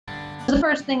The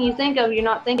first thing you think of, you're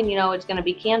not thinking, it's going to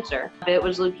be cancer. It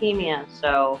was leukemia.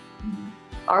 So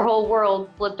our whole world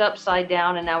flipped upside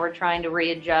down, and now we're trying to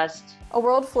readjust. A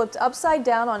world flipped upside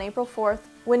down on April 4th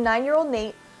when 9-year-old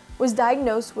Nate was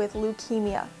diagnosed with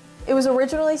leukemia. It was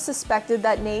originally suspected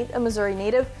that Nate, a Missouri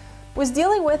native, was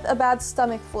dealing with a bad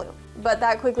stomach flu, but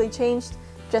that quickly changed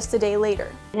just a day later.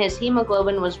 His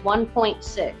hemoglobin was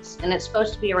 1.6, and it's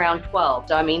supposed to be around 12.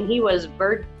 So, he was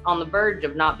on the verge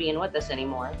of not being with us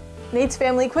anymore. Nate's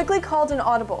family quickly called an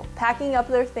audible, packing up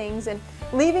their things and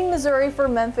leaving Missouri for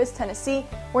Memphis, Tennessee,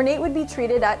 where Nate would be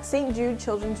treated at St. Jude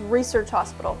Children's Research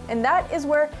Hospital, and that is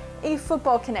where a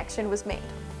football connection was made.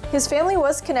 His family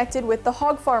was connected with the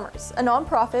Hog Farmers, a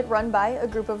nonprofit run by a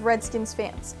group of Redskins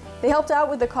fans. They helped out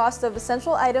with the cost of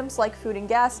essential items like food and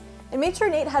gas, and made sure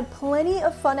Nate had plenty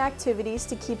of fun activities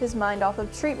to keep his mind off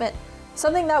of treatment,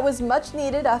 something that was much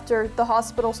needed after the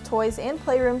hospital's toys and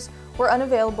playrooms were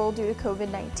unavailable due to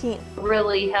COVID-19.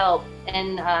 Really helped,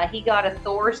 and he got a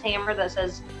Thor's hammer that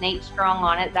says Nate Strong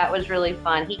on it. That was really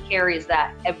fun. He carries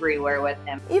that everywhere with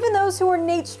him. Even those who are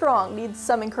Nate Strong need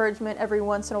some encouragement every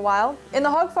once in a while, and the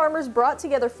Hog Farmers brought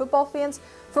together football fans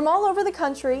from all over the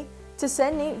country to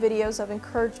send Nate videos of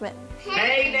encouragement.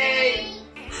 Hey, Nate!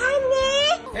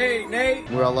 Hi, Nate! Hey, Nate!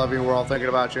 We all love you. We're all thinking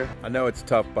about you. I know it's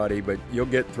tough, buddy, but you'll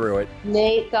get through it.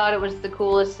 Nate thought it was the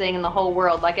coolest thing in the whole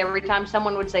world. Like every time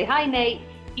someone would say, "Hi, Nate,"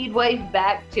 he'd wave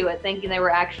back to it thinking they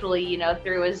were actually,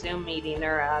 through a Zoom meeting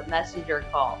or a messenger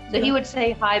call. So he would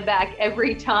say hi back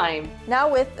every time. Now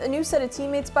with a new set of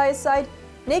teammates by his side,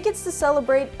 Nate gets to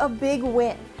celebrate a big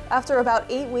win. After about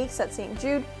 8 weeks at St.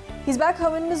 Jude, he's back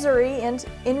home in Missouri and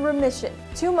in remission,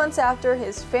 2 months after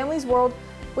his family's world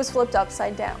was flipped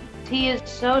upside down. He is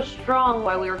so strong.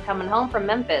 While we were coming home from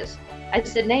Memphis, I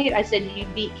said, "Nate," I said, "you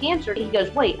beat cancer." He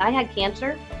goes, "Wait, I had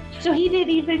cancer?" So he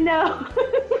didn't even know.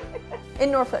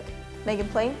 In Norfolk, Megan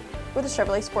Plain with the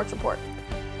Chevrolet Sports Report.